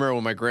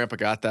when my grandpa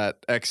got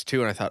that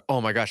X2, and I thought,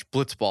 oh my gosh,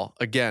 Blitzball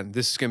again.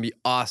 This is gonna be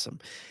awesome.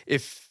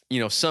 If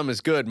some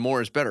is good,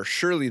 more is better.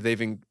 Surely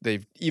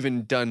they've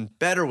even done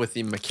better with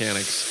the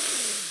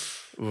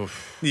mechanics.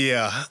 Oof.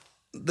 Yeah,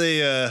 they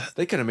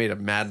could have made a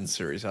Madden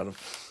series out of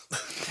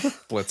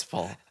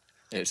Blitzball.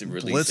 It's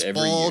released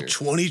every Blitzball year.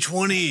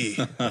 2020.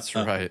 That's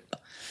right.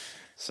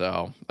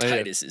 So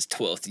Titus's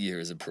 12th year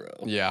as a pro.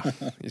 Yeah,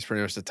 he's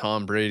pretty much the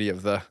Tom Brady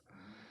of the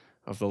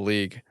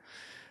league.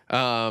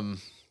 One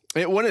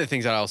of the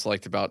things that I also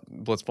liked about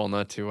Blitzball,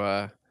 not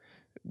to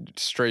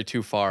stray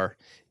too far,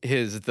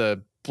 is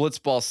the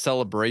Blitzball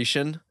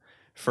celebration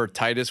for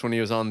Titus when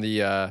he was on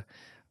the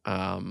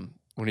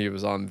Xanarkin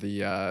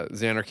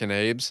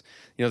Abes.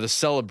 The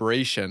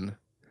celebration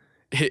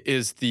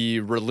is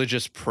the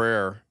religious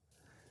prayer.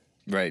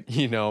 Right.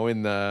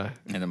 In the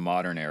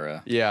modern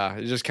era. Yeah,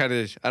 it just kind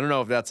of, I don't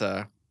know if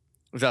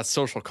that's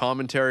social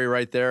commentary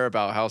right there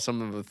about how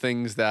some of the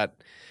things that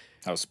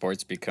how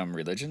sports become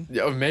religion?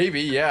 Yeah,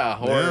 maybe,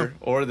 yeah.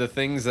 Or the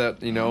things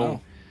that,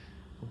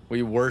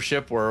 we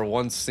worship were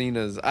once seen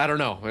as, I don't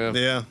know.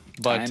 Yeah.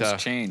 But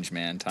times change,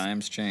 man.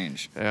 Times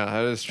change. Yeah,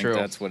 that is true.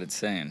 That's what it's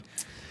saying.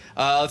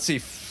 Let's see,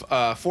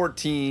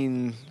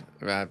 14.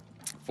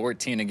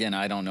 14 again,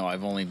 I don't know.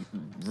 I've only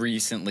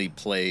recently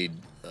played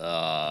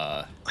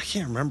I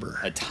can't remember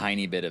a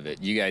tiny bit of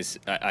it. You guys,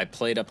 I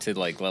played up to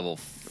like level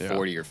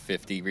 40 or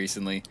 50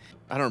 recently.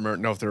 I don't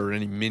know if there were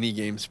any mini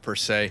games per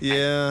se.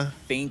 Yeah, I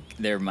think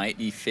there might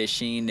be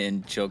fishing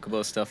and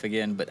chocobo stuff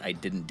again, but I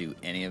didn't do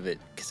any of it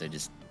because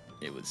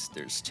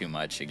there's too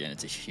much. Again,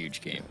 it's a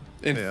huge game.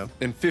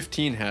 And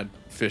 15 had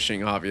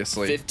fishing,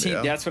 obviously.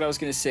 15, that's what I was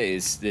going to say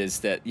is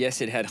that,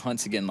 yes, it had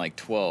hunts again like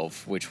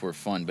 12, which were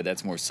fun, but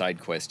that's more side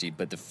questy.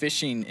 But the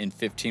fishing in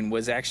 15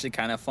 was actually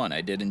kind of fun.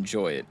 I did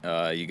enjoy it.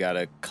 You got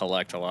to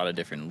collect a lot of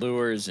different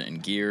lures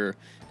and gear,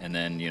 and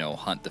then,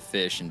 hunt the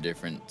fish in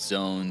different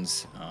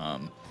zones.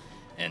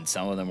 And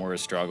some of them were a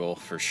struggle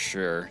for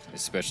sure,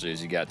 especially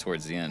as you got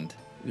towards the end.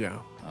 Yeah.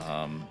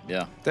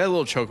 Yeah. That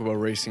little chocobo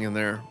racing in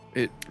there,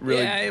 it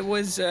really it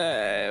was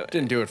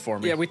didn't do it for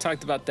me. Yeah, we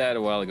talked about that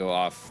a while ago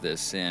off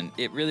this, and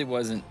it really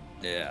wasn't.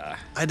 Yeah.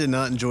 I did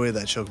not enjoy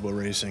that chocobo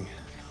racing.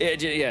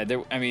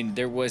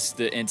 There was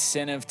the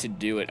incentive to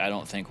do it. I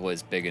don't think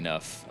was big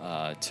enough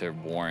to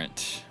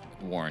warrant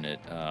it.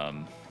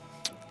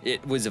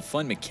 It was a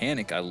fun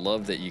mechanic. I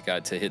love that you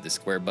got to hit the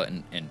square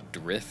button and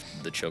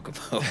drift the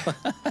chocobo.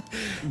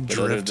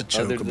 Drift a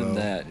chocobo. Other than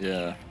that,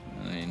 yeah.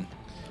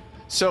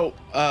 So,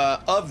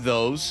 of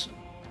those,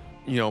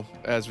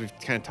 as we've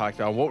kind of talked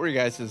about, what were you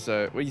guys'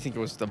 what do you think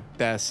was the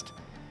best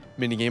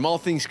minigame? All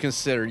things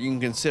considered, you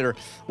can consider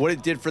what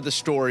it did for the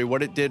story,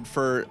 what it did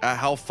for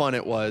how fun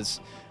it was,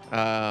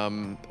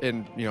 and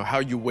how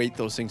you weight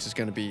those things is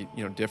going to be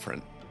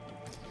different.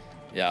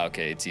 Yeah,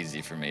 okay, it's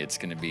easy for me. It's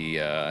going to be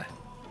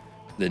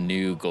the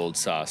new gold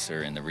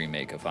saucer in the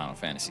remake of Final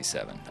Fantasy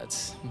VII.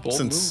 That's Bold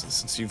move.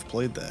 Since you've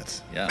played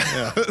that.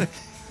 yeah.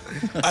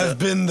 I've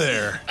been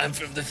there. I'm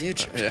from the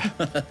future. Yeah.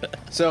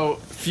 So,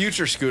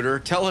 future Scooter,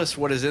 tell us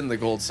what is in the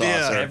gold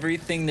saucer. Yeah.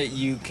 Everything that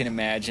you can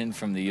imagine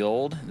from the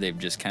old, they've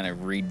just kind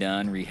of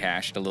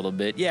rehashed a little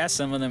bit. Yeah,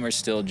 some of them are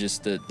still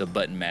just the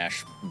button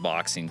mash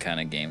boxing kind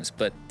of games,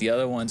 but the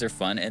other ones are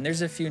fun, and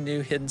there's a few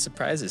new hidden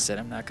surprises that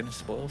I'm not going to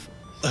spoil for you.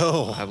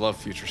 Oh, I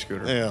love Future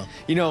Scooter. yeah.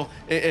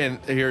 And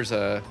here's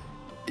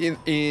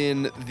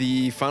in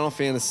the Final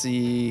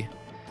Fantasy,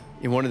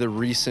 in one of the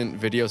recent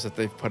videos that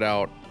they've put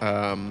out,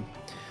 I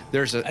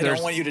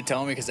don't want you to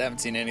tell me because I haven't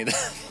seen any of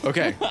that.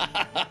 Okay.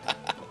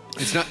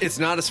 It's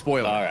not a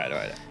spoiler. All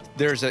right.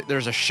 There's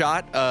a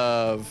shot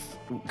of,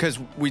 because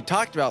we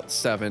talked about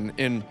 7,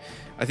 and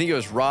I think it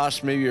was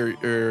Ross, maybe, or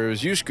it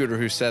was you, Scooter,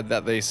 who said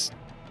that they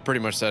pretty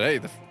much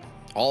said, hey,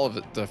 all of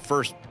it, the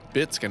first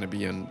bit's going to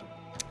be in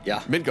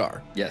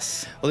Midgar.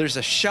 Yes. Well, there's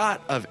a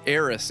shot of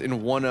Eris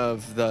in one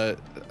of the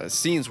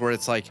scenes where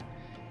it's like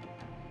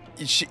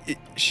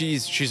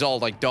she's all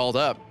like dolled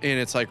up, and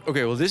it's like,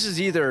 okay, well, this is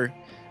either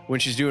when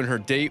she's doing her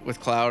date with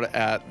Cloud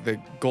at the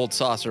Gold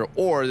Saucer,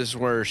 or this is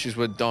where she's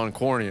with Don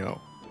Corneo.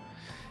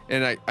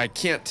 And I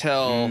can't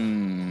tell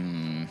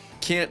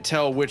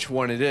which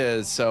one it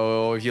is.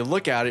 So if you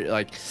look at it,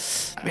 like,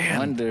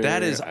 man,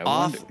 that is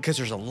off, because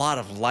there's a lot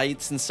of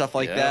lights and stuff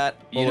like that.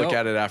 We'll look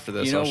at it after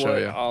this. I'll show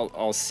you.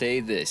 I'll say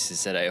this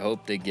is that I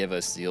hope they give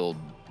us the old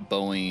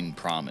Boeing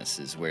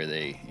promises where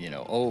they,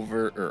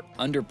 over or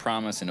under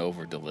promise and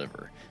over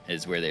deliver,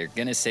 is where they're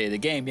going to say the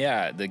game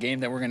that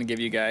we're going to give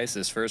you guys,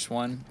 this first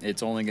one,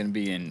 it's only going to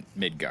be in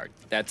Midgard.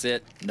 That's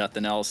it.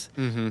 Nothing else.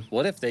 Mm-hmm.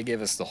 What if they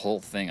give us the whole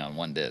thing on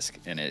one disc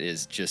and it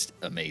is just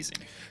amazing?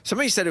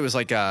 Somebody said it was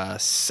like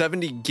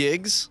 70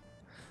 gigs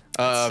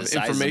of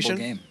information.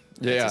 Game.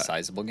 Yeah. It's a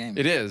sizable game.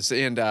 It is.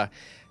 And I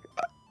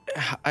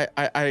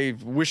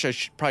wish I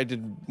probably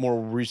did more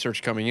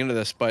research coming into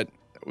this, but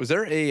has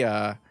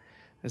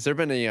there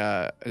been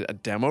a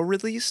demo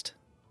released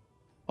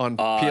on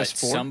PS4?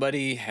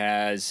 Somebody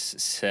has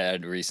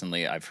said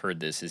recently, I've heard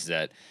this, is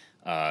that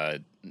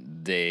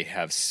they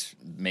have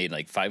made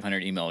like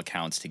 500 email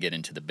accounts to get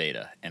into the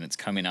beta, and it's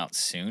coming out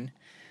soon.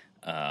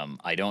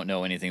 I don't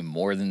know anything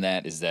more than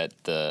that, is that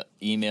the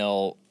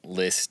email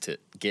list to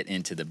get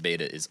into the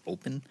beta is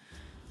open.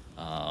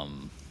 That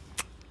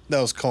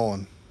was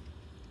Colin.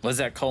 Was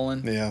that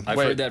Colin? Yeah. I've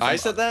heard that. I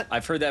said that?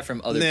 I've heard that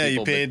from other people. Yeah,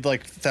 you paid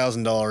like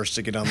 $1,000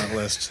 to get on that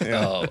list.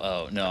 Yeah.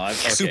 Oh, no. Okay.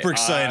 Super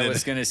excited. I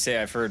was going to say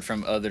I've heard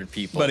from other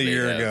people. About a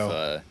year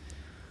ago.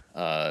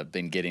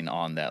 Been getting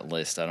on that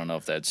list. I don't know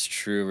if that's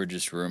true or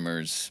just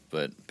rumors,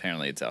 but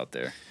apparently it's out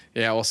there.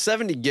 Yeah, well,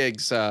 70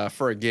 gigs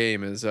for a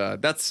game is,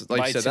 that's,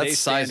 like you said, that's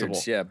sizable.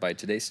 Yeah, by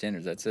today's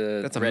standards, that's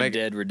a Red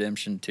Dead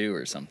Redemption 2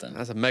 or something.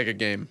 That's a mega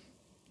game.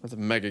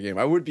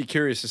 I would be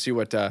curious to see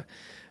what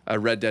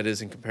Red Dead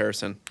is in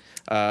comparison.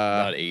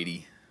 About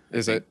 80.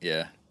 Is it?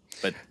 Yeah.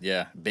 But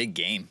yeah, big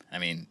game. I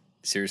mean,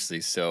 seriously.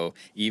 So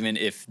even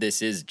if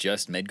this is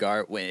just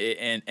Midgar,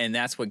 and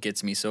that's what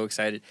gets me so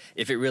excited,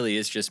 if it really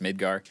is just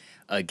Midgar,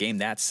 a game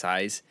that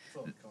size,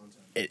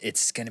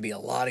 it's going to be a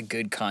lot of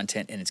good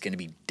content, and it's going to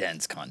be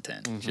dense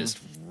content. Mm-hmm. Just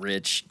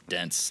rich,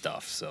 dense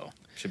stuff. So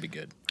should be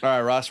good. All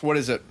right, Ross, what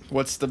is it?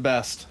 What's the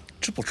best?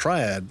 Triple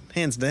Triad,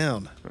 hands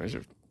down.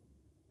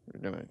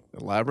 You're going to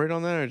elaborate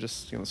on that, or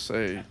just going to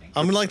say?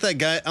 I'm like that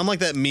guy. I'm like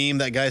that meme,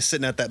 that guy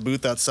sitting at that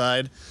booth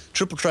outside.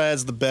 Triple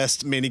Triad's the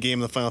best mini game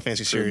in the Final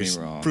Fantasy series.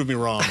 Prove me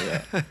wrong.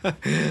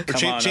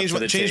 Yeah.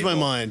 Change my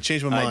mind.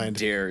 I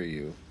dare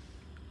you.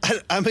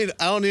 I mean,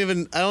 I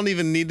don't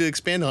even need to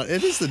expand on it.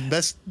 It is the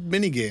best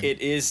mini game. It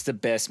is the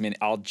best mini.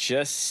 I'll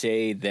just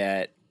say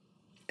that,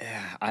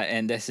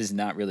 and this is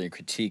not really a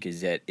critique,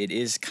 is that it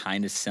is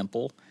kind of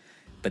simple.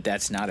 But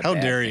that's not a How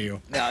bad dare thing.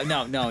 you?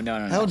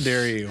 No. How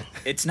dare you?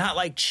 It's not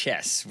like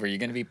chess where you're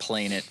going to be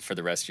playing it for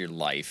the rest of your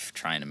life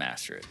trying to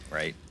master it,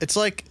 right? It's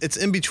like it's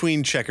in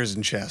between checkers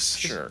and chess.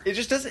 Sure. It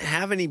just doesn't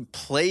have any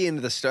play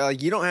into the style.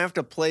 Like, you don't have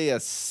to play a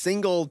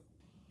single.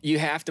 You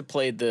have to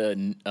play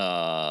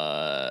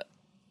the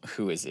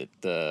who is it?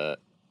 The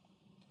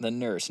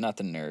nurse, not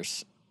the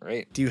nurse,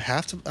 right? Do you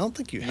have to? I don't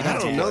think you have I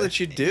to. don't know that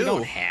you do. You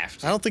don't have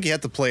to. I don't think you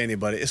have to play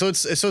anybody. So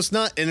it's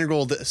not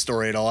integral to the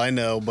story at all. I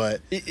know,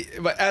 but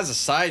But as a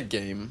side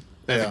game,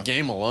 as a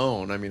game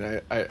alone, I mean,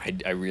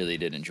 I really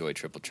did enjoy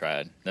Triple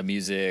Triad. The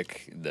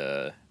music,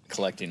 the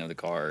collecting of the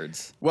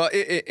cards. Well,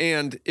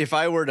 and if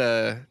I were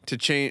to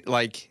change,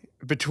 like,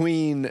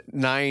 between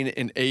 9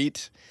 and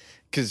 8,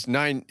 because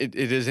 9 it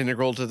is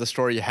integral to the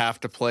story, you have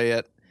to play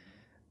it.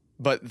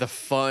 But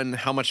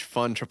how much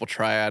fun Triple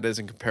Triad is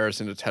in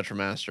comparison to Tetra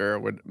Master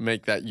would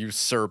make that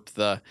usurp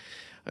the,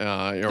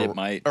 It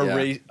might,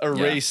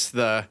 erase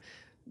the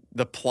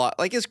the plot.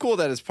 Like, it's cool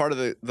that it's part of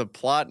the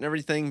plot and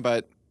everything,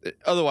 but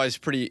otherwise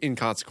pretty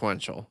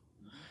inconsequential.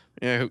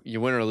 Yeah,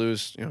 you win or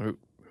lose, who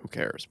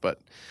cares? But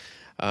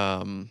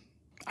I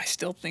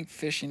still think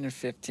fishing in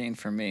 15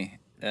 for me.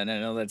 And I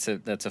know that's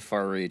a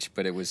far reach,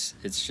 but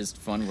it's just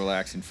fun,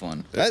 relaxing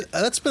fun.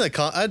 That's been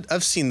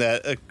I've seen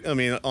that. I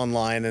mean,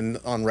 online and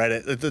on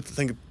Reddit. I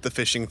think the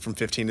fishing from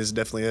 15 is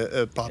definitely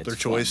a popular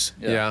choice.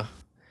 Yeah.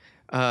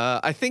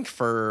 I think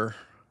I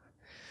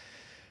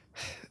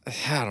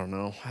don't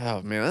know.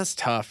 Oh man, that's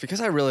tough because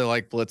I really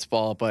like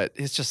Blitzball, but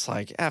it's just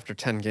like after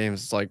 10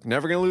 games, it's like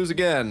never gonna lose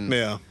again.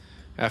 Yeah.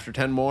 After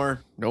 10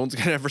 more, no one's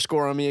gonna ever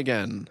score on me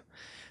again.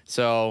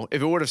 So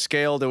if it would have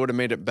scaled, it would have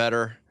made it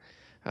better.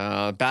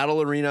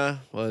 Battle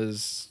Arena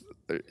was,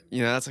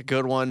 that's a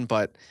good one,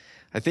 but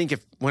I think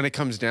when it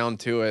comes down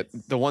to it,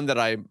 the one that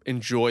I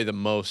enjoy the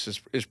most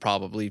is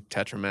probably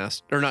Tetra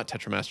Master, or not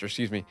Tetra Master,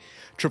 excuse me,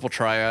 Triple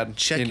Triad.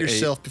 Check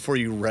yourself before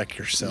you wreck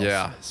yourself.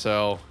 Yeah,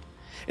 so,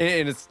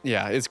 and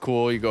it's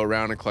cool. You go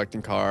around and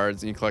collecting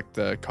cards, and you collect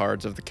the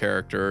cards of the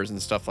characters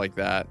and stuff like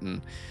that,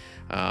 and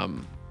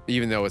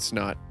even though it's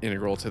not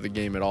integral to the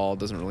game at all, it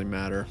doesn't really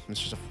matter. It's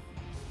just a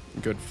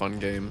good, fun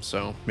game,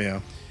 so.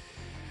 Yeah.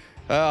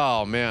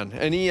 Oh man,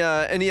 any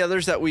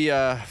others that we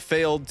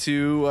failed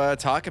to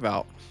talk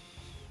about?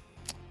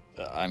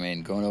 I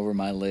mean, going over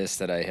my list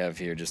that I have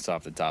here just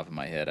off the top of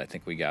my head, I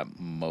think we got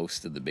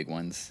most of the big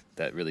ones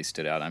that really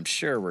stood out. I'm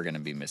sure we're going to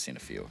be missing a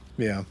few.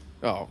 Yeah.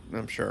 Oh,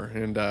 I'm sure.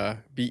 And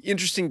be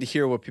interesting to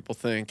hear what people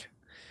think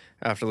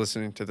after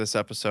listening to this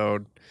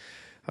episode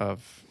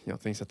of,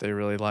 things that they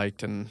really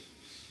liked and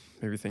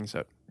maybe things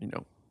that,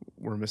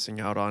 we're missing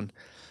out on.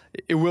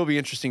 It will be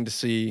interesting to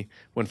see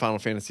when Final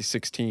Fantasy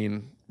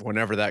 16,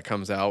 whenever that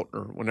comes out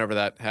or whenever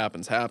that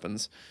happens.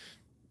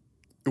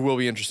 It will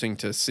be interesting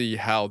to see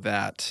how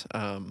that,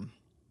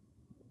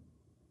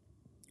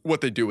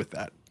 what they do with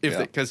that.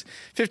 Because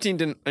 15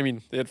 didn't,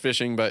 they had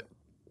fishing, but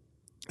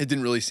it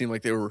didn't really seem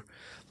like they were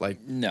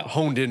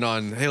honed in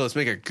on, hey, let's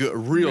make a good,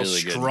 really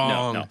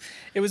strong. No.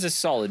 It was a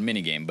solid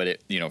mini game, but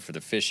it, for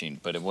the fishing,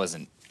 but it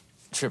wasn't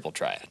Triple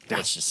Triad.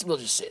 We'll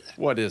just say that.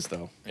 What is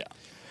though? Yeah.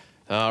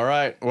 All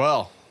right.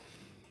 Well,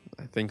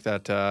 I think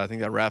that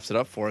wraps it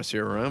up for us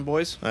here, right,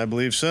 boys? I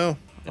believe so.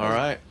 All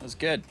right. That was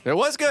good. It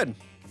was good.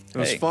 It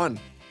was Hey. fun.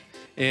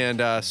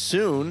 And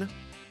soon,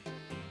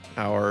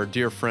 our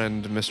dear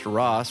friend Mr.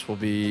 Ross will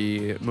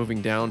be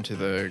moving down to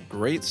the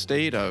great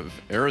state of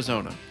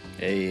Arizona.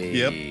 Hey.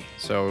 Yep.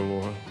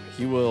 So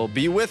he will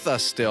be with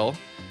us still,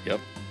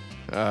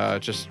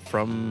 Yep. just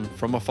from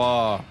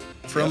afar.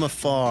 From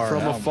afar. From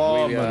Yeah,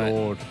 afar, we, my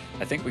lord.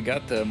 I think we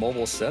got the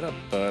mobile setup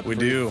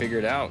do.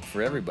 figured out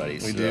for everybody. We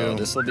so do.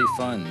 This will be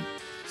fun.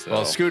 So.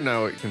 Well, Scoot and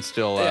I can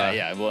still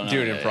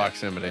do it in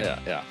proximity.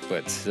 Yeah.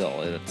 But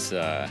still, it's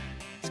going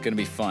to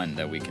be fun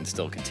that we can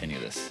still continue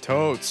this.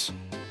 Totes.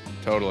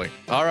 Totally.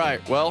 All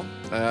right. Well,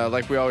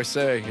 like we always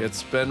say,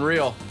 it's been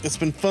real. It's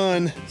been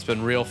fun. It's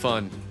been real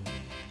fun.